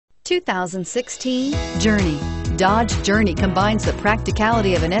2016 Journey. Dodge Journey combines the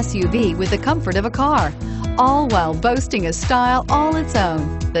practicality of an SUV with the comfort of a car, all while boasting a style all its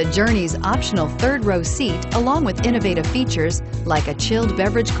own. The Journey's optional third-row seat, along with innovative features like a chilled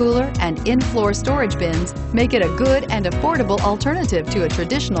beverage cooler and in-floor storage bins, make it a good and affordable alternative to a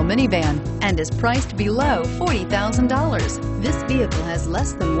traditional minivan and is priced below $40,000. This vehicle has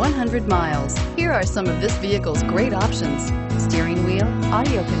less than 100 miles. Here are some of this vehicle's great options: steering wheel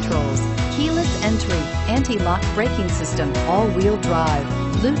audio controls, keyless entry, anti-lock braking system, all-wheel drive,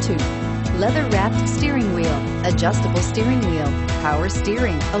 Bluetooth, leather-wrapped steering wheel, adjustable steering wheel, power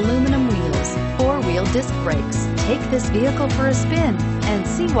steering, aluminum wheels, four-wheel disc brakes. Take this vehicle for a spin and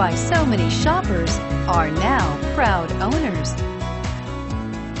see why so many shoppers are now proud owners.